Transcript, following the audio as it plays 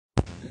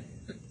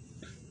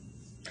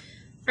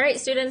All right,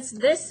 students,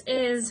 this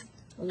is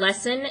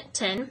Lesson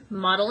 10,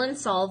 Model and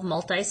Solve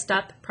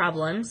Multi-Step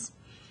Problems.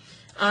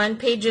 On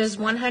pages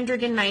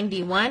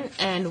 191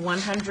 and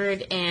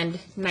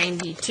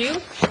 192,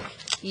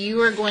 you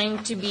are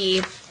going to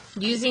be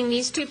using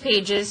these two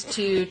pages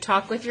to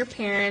talk with your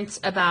parents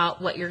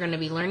about what you're going to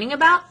be learning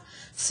about,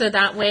 so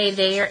that way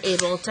they are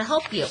able to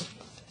help you.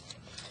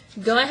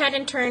 Go ahead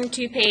and turn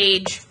to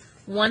page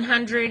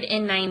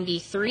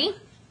 193.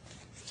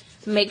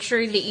 Make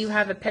sure that you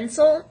have a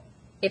pencil.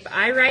 If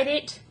I write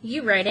it,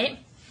 you write it.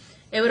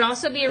 It would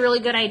also be a really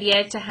good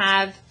idea to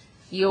have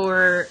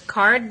your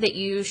card that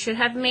you should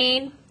have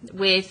made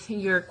with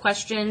your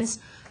questions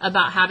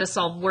about how to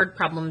solve word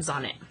problems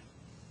on it.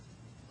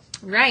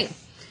 Right.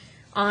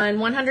 On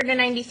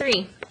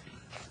 193.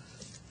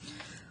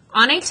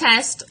 On a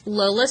test,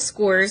 Lola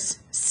scores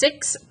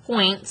 6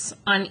 points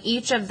on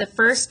each of the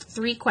first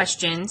 3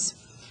 questions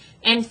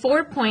and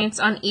 4 points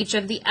on each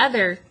of the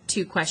other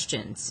 2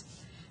 questions.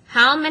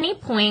 How many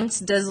points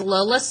does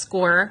Lola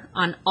score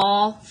on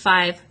all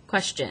 5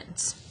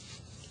 questions?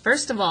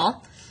 First of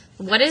all,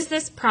 what is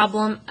this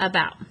problem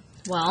about?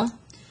 Well,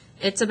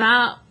 it's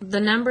about the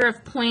number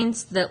of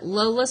points that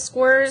Lola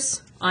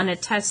scores on a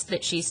test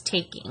that she's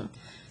taking.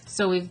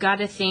 So we've got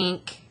to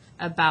think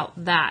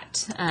about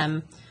that.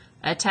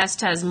 A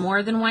test has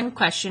more than one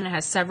question. It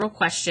has several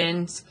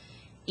questions.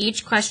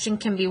 Each question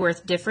can be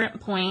worth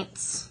different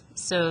points.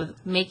 So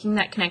making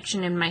that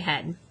connection in my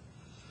head.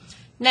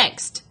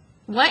 Next,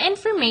 what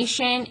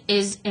information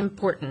is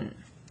important?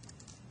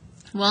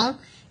 Well,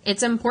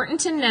 it's important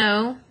to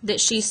know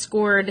that she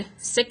scored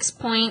 6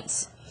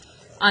 points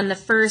on the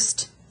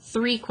first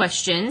 3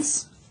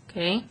 questions,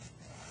 okay?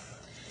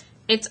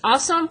 It's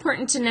also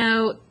important to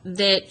know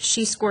that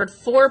she scored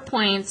 4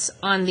 points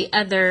on the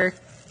other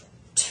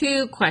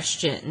 2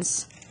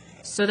 questions.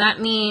 So that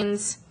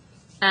means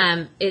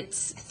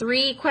it's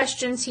 3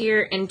 questions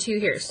here and 2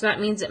 here. So that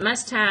means it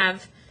must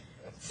have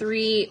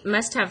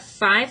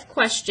 5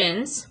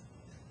 questions.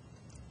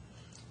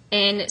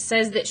 And it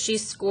says that she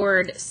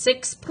scored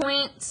 6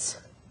 points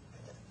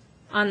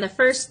on the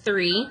first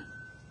 3.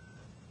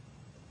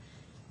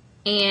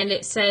 And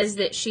it says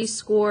that she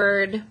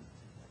scored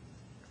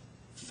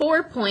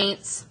 4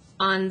 points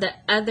on the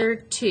other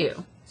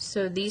 2.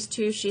 So these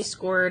 2 she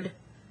scored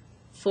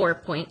 4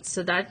 points.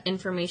 So that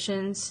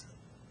information's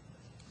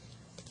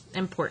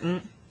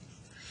important.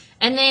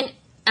 And then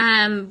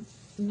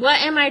what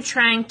am I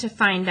trying to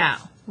find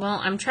out? Well,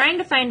 I'm trying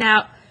to find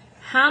out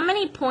how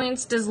many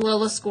points does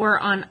Lola score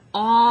on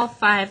all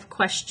 5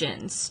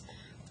 questions?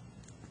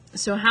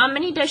 So how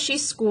many does she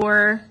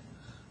score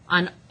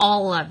on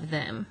all of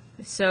them?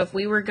 So if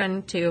we were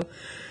going to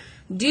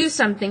do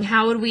something,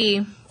 how would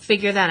we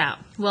figure that out?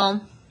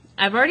 Well,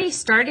 I've already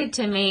started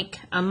to make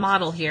a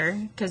model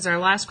here because our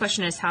last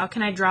question is how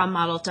can I draw a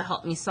model to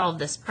help me solve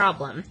this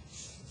problem?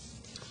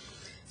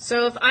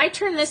 So if I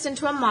turn this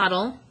into a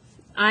model,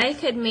 I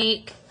could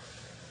make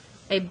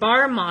a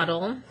bar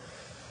model.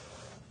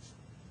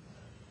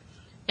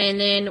 And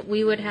then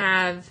we would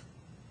have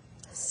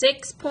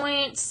 6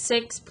 points,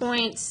 6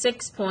 points,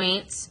 6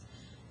 points,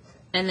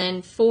 and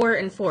then 4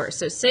 and 4.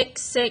 So 6,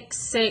 6,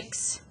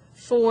 6,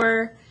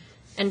 4,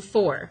 and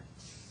 4.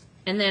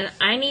 And then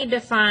I need to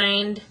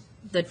find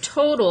the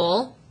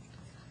total,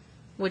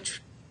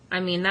 which, I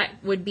mean,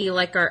 that would be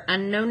like our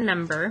unknown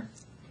number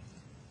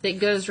that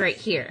goes right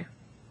here.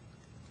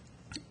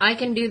 I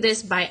can do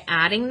this by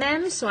adding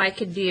them, so I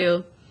could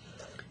do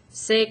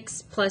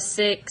 6 plus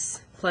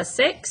 6 plus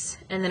 6,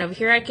 and then over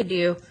here I could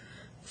do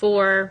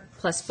 4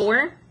 plus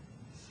 4.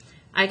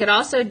 I could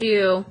also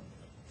do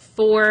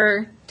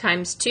 4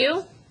 times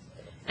 2,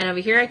 and over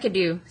here I could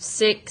do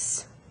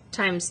 6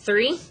 times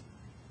 3,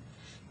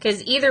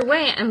 because either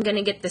way I'm going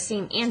to get the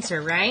same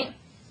answer, right?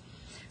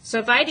 So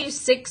if I do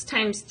 6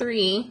 times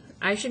 3,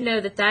 I should know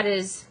that that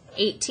is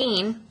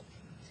 18,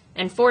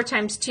 and 4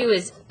 times 2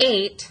 is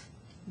 8,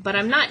 but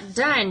I'm not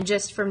done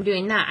just from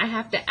doing that. I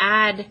have to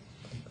add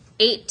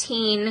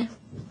 18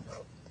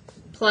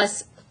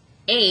 plus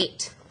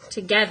 8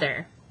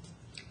 together.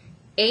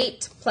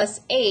 8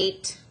 plus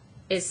 8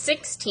 is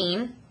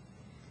 16,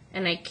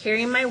 and I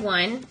carry my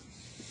 1,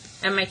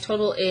 and my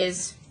total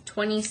is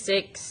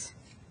 26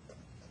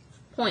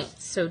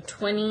 points. So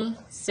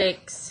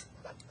 26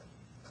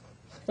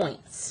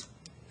 points.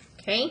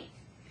 Okay?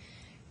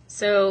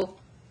 So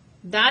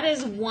that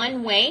is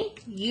one way.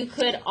 You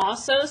could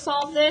also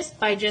solve this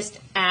by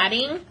just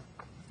adding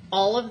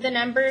all of the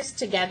numbers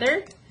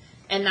together,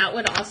 and that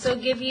would also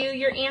give you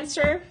your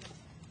answer.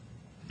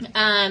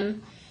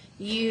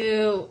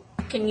 You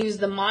can use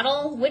the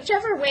model.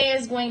 Whichever way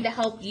is going to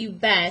help you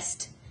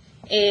best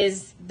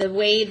is the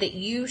way that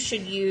you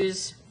should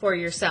use for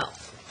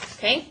yourself.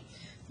 Okay?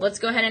 Let's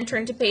go ahead and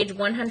turn to page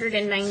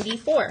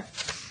 194.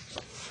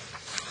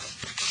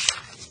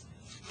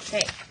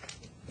 Okay.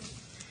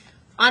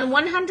 On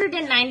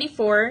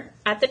 194,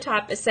 at the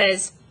top, it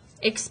says,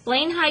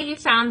 explain how you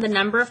found the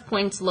number of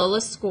points Lola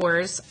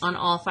scores on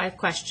all 5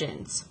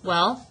 questions.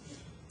 Well,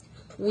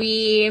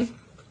 we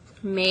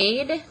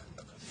made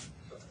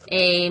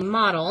a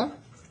model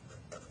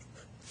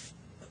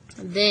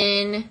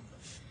then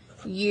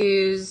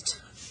used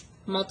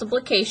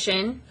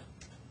multiplication.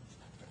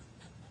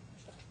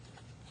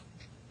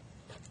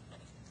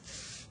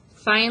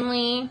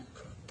 Finally,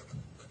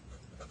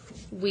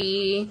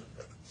 we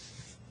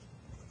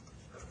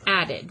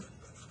added.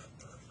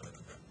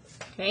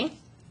 Okay?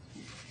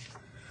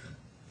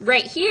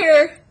 Right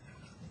here,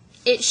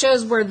 it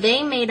shows where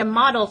they made a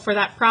model for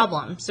that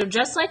problem. So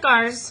just like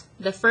ours,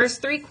 the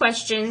first 3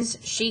 questions,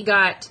 she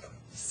got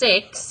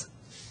 6.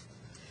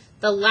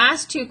 The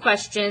last 2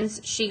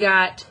 questions, she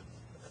got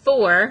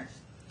 4.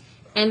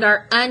 And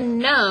our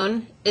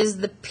unknown is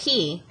the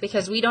P,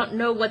 because we don't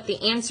know what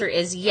the answer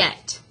is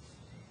yet.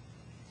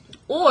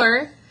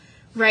 Or,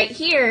 right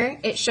here,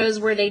 it shows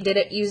where they did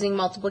it using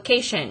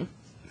multiplication.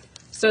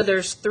 So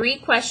there's 3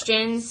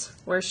 questions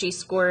where she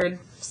scored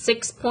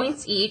 6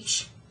 points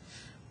each,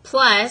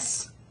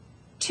 plus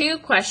 2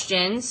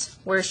 questions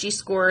where she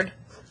scored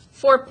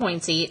 4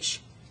 points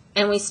each,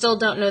 and we still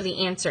don't know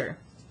the answer.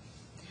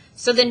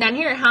 So then down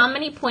here, how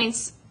many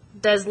points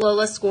does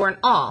Lola score in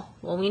all?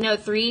 Well, we know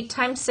 3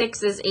 times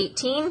 6 is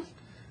 18,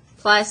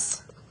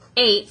 plus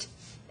 8,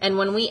 and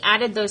when we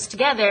added those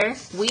together,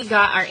 we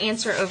got our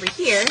answer over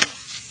here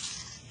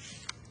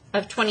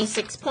of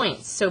 26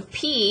 points. So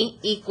P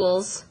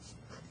equals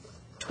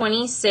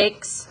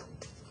 26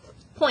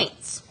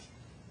 points.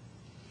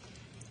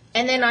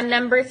 And then on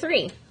number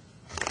 3,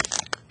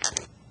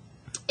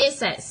 it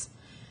says,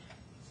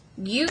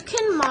 you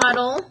can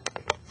model,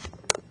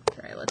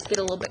 all right, let's get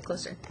a little bit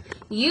closer.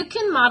 You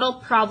can model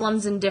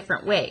problems in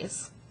different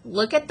ways.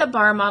 Look at the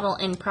bar model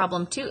in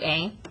problem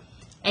 2A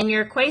and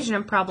your equation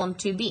in problem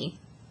 2B.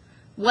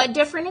 What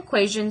different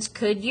equations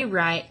could you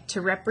write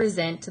to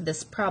represent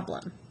this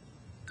problem?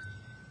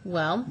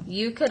 Well,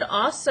 you could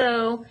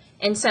also,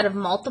 instead of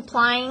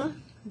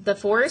multiplying the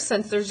 4,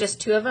 since there's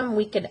just 2 of them,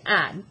 we could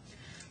add.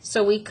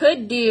 So we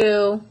could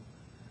do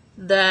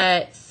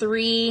the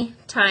 3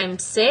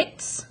 times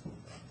 6,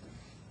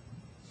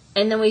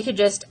 and then we could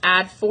just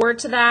add 4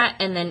 to that,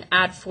 and then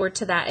add 4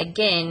 to that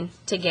again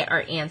to get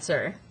our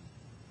answer.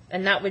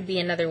 And that would be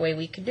another way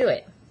we could do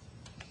it.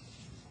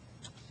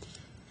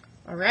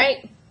 All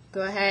right,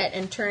 go ahead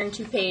and turn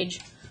to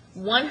page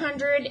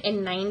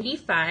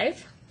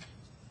 195.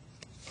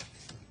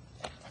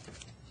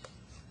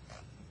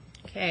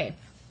 Okay.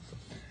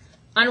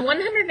 On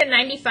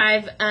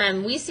 195,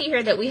 we see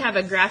here that we have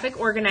a graphic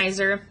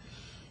organizer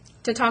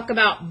to talk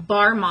about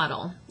bar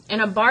model.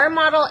 And a bar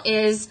model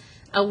is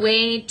a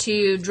way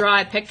to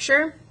draw a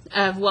picture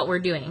of what we're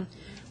doing.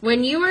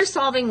 When you are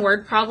solving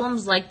word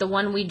problems like the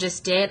one we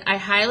just did, I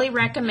highly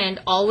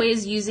recommend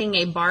always using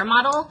a bar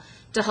model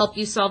to help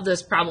you solve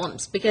those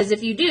problems, because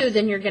if you do,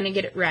 then you're going to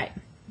get it right.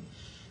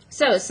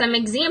 So some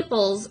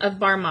examples of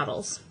bar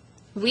models.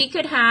 We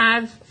could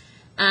have,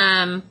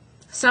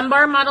 some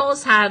bar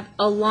models have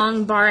a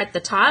long bar at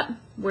the top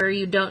where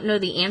you don't know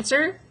the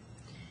answer,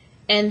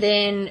 and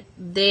then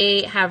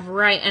they have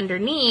right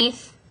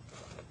underneath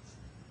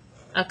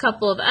a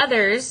couple of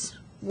others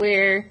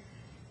where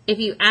if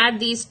you add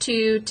these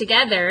 2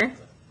 together,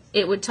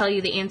 it would tell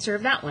you the answer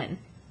of that one.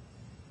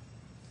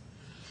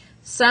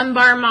 Some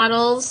bar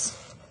models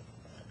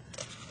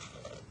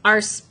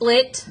are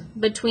split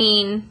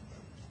between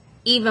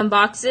even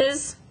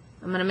boxes.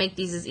 I'm going to make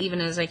these as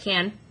even as I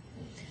can.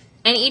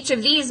 And each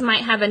of these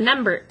might have a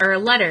number or a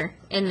letter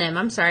in them.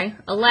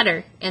 A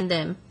letter in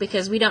them,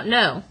 because we don't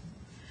know.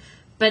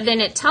 But then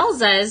it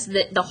tells us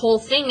that the whole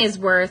thing is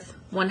worth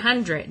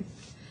 100.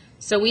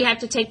 So we have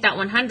to take that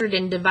 100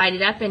 and divide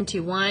it up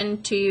into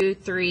 1, 2,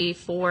 3,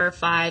 4,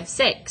 5,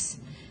 6.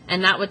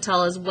 And that would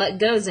tell us what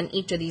goes in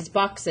each of these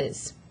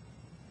boxes.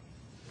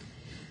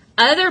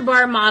 Other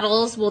bar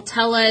models will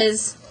tell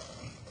us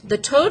the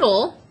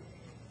total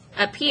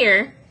up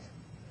here,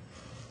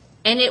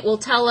 and it will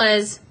tell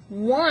us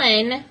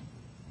one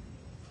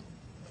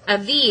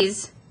of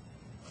these,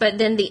 but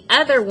then the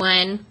other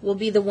one will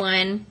be the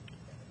one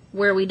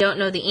where we don't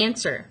know the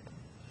answer.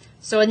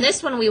 So in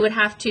this one, we would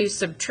have to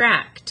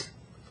subtract.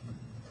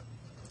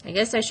 I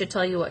guess I should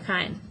tell you what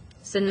kind.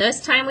 So in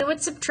this time, we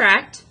would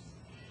subtract,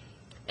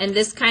 and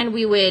this kind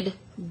we would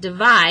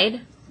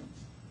divide,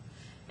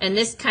 and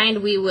this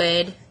kind we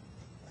would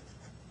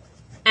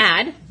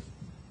add.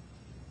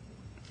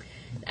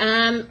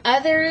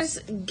 Others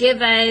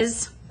give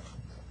us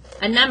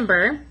a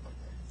number,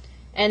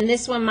 and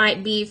this one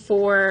might be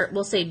for,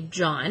 we'll say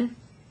John.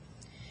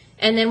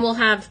 And then we'll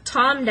have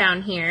Tom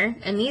down here,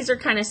 and these are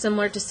kind of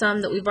similar to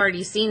some that we've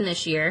already seen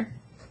this year.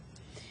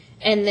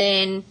 And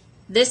then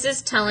this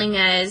is telling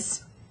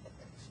us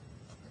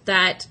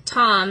that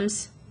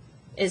Tom's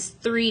is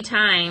 3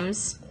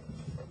 times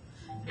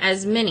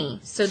as many.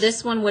 So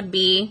this one would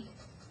be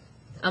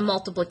a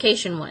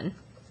multiplication one,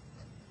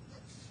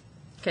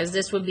 because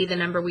this would be the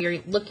number we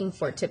are looking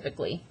for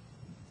typically.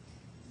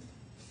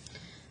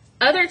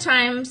 Other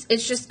times,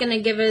 it's just going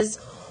to give us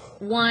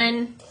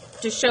one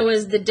to show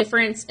us the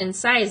difference in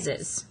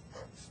sizes.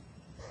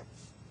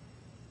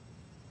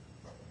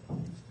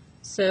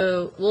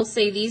 So we'll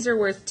say these are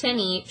worth 10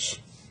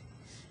 each,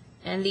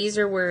 and these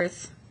are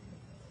worth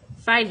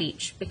 5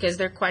 each, because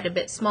they're quite a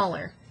bit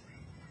smaller.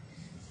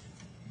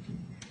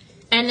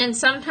 And then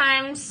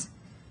sometimes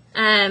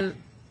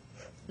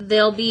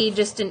there'll be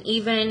just an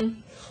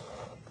even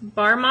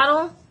bar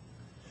model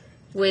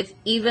with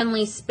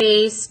evenly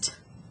spaced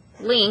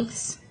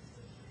lengths,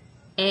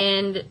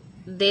 and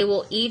they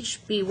will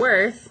each be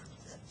worth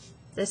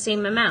the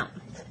same amount.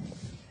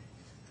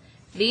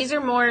 These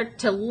are more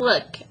to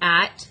look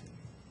at,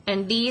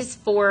 and these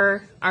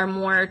four are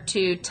more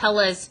to tell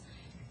us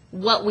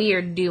what we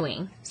are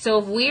doing. So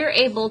if we are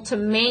able to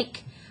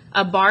make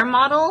a bar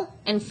model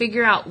and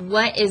figure out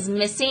what is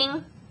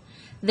missing,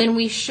 then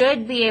we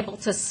should be able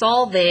to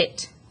solve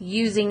it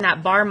using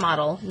that bar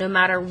model, no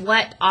matter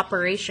what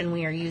operation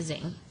we are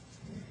using.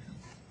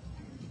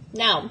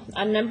 Now,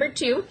 on number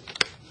 2,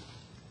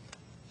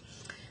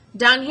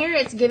 down here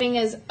it's giving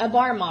us a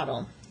bar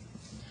model.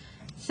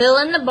 Fill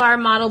in the bar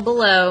model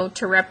below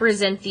to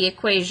represent the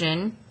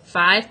equation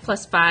 5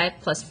 plus 5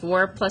 plus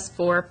 4 plus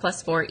 4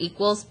 plus 4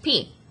 equals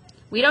P.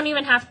 We don't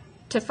even have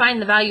to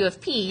find the value of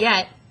P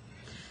yet.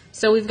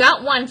 So we've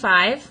got 1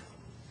 5.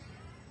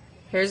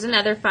 Here's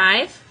another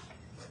 5.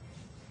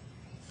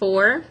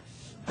 4.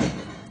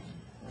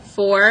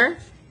 4.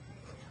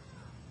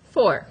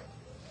 4.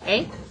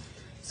 Okay?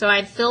 So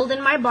I've filled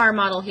in my bar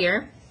model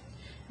here.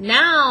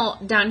 Now,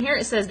 down here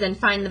it says then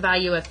find the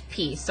value of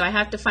P. So I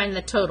have to find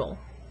the total.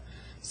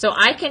 So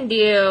I can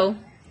do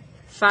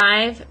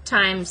 5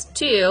 times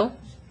 2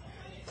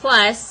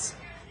 plus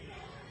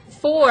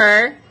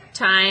 4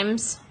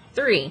 times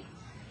 3.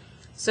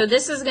 So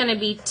this is going to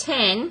be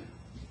 10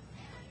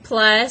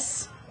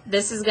 plus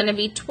this is going to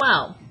be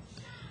 12.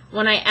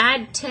 When I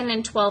add 10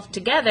 and 12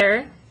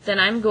 together, then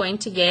I'm going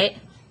to get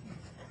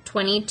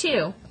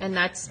 22, and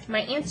that's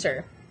my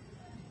answer.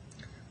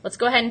 Let's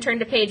go ahead and turn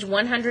to page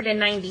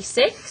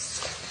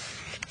 196.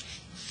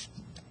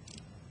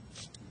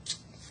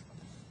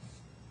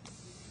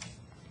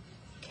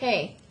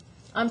 Okay,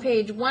 on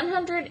page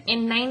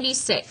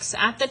 196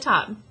 at the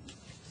top.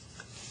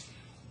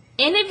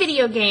 In a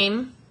video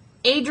game,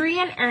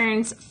 Adrian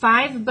earns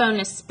 5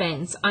 bonus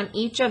spins on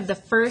each of the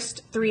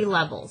first 3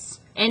 levels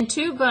and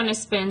 2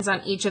 bonus spins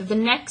on each of the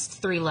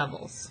next 3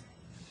 levels.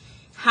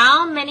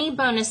 How many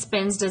bonus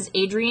spins does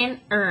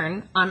Adrian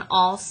earn on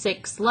all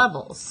 6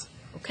 levels?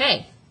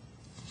 Okay.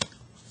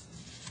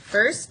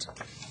 First,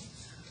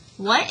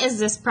 what is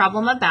this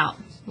problem about?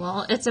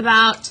 Well, it's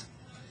about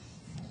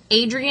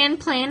Adrian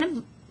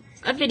playing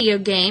a video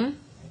game,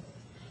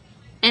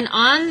 and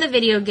on the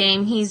video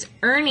game he's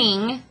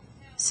earning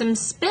some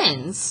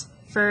spins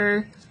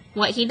for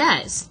what he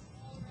does.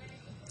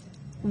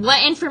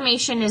 What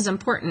information is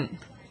important?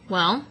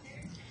 Well,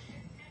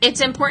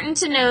 it's important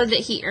to know that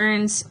he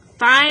earns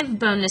 5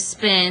 bonus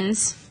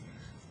spins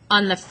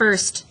on the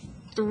first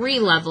 3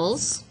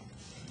 levels,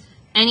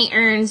 and he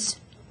earns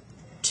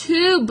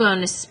 2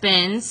 bonus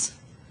spins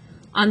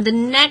on the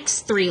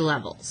next 3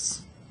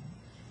 levels.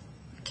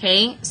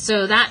 Okay,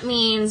 so that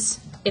means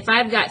if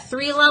I've got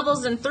 3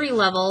 levels and 3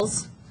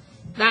 levels,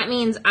 that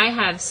means I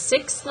have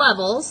 6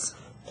 levels.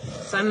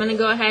 So I'm going to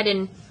go ahead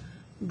and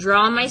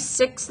draw my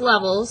 6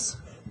 levels.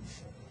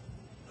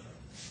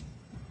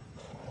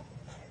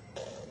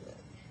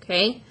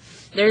 Okay,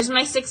 there's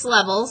my 6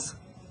 levels.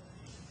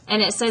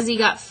 And it says he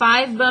got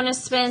 5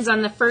 bonus spins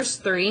on the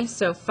first 3.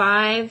 So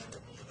 5,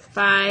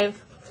 5,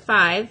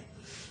 5.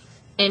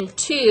 And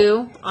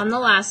 2 on the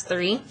last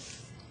 3.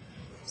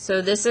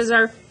 So this is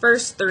our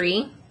first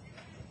 3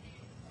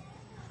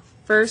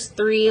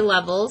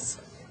 levels.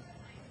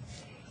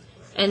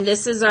 And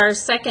this is our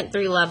second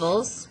 3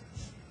 levels.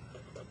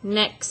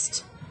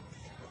 Next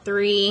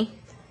 3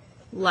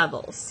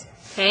 levels.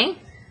 Okay?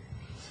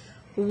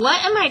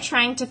 What am I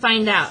trying to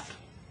find out?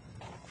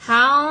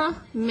 How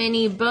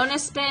many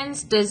bonus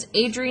spins does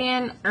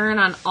Adrian earn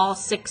on all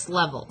 6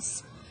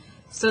 levels?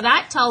 So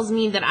that tells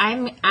me that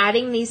I'm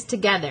adding these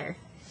together.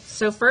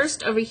 So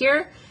first over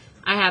here,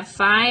 I have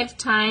 5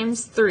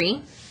 times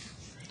 3.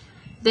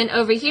 Then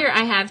over here,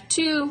 I have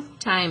 2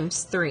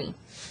 times 3.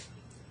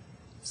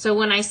 So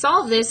when I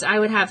solve this, I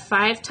would have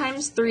 5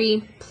 times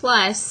 3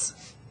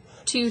 plus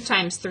 2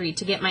 times 3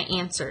 to get my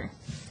answer.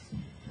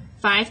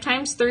 5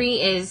 times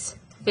 3 is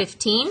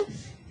 15.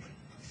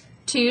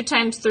 2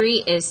 times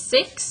 3 is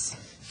 6.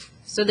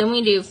 So then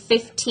we do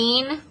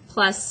 15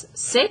 plus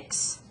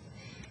 6.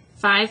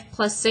 5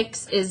 plus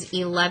 6 is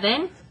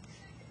 11.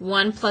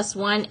 1 plus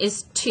 1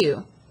 is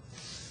 2.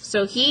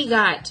 So he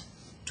got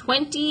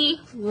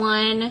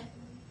 21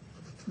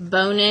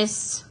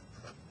 bonus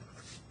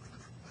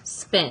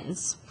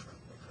spins.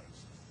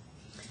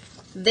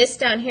 This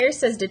down here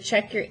says to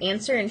check your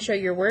answer and show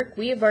your work.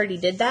 We have already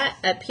did that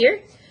up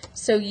here.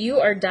 So you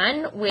are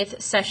done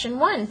with session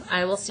 1.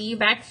 I will see you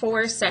back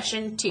for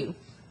session 2.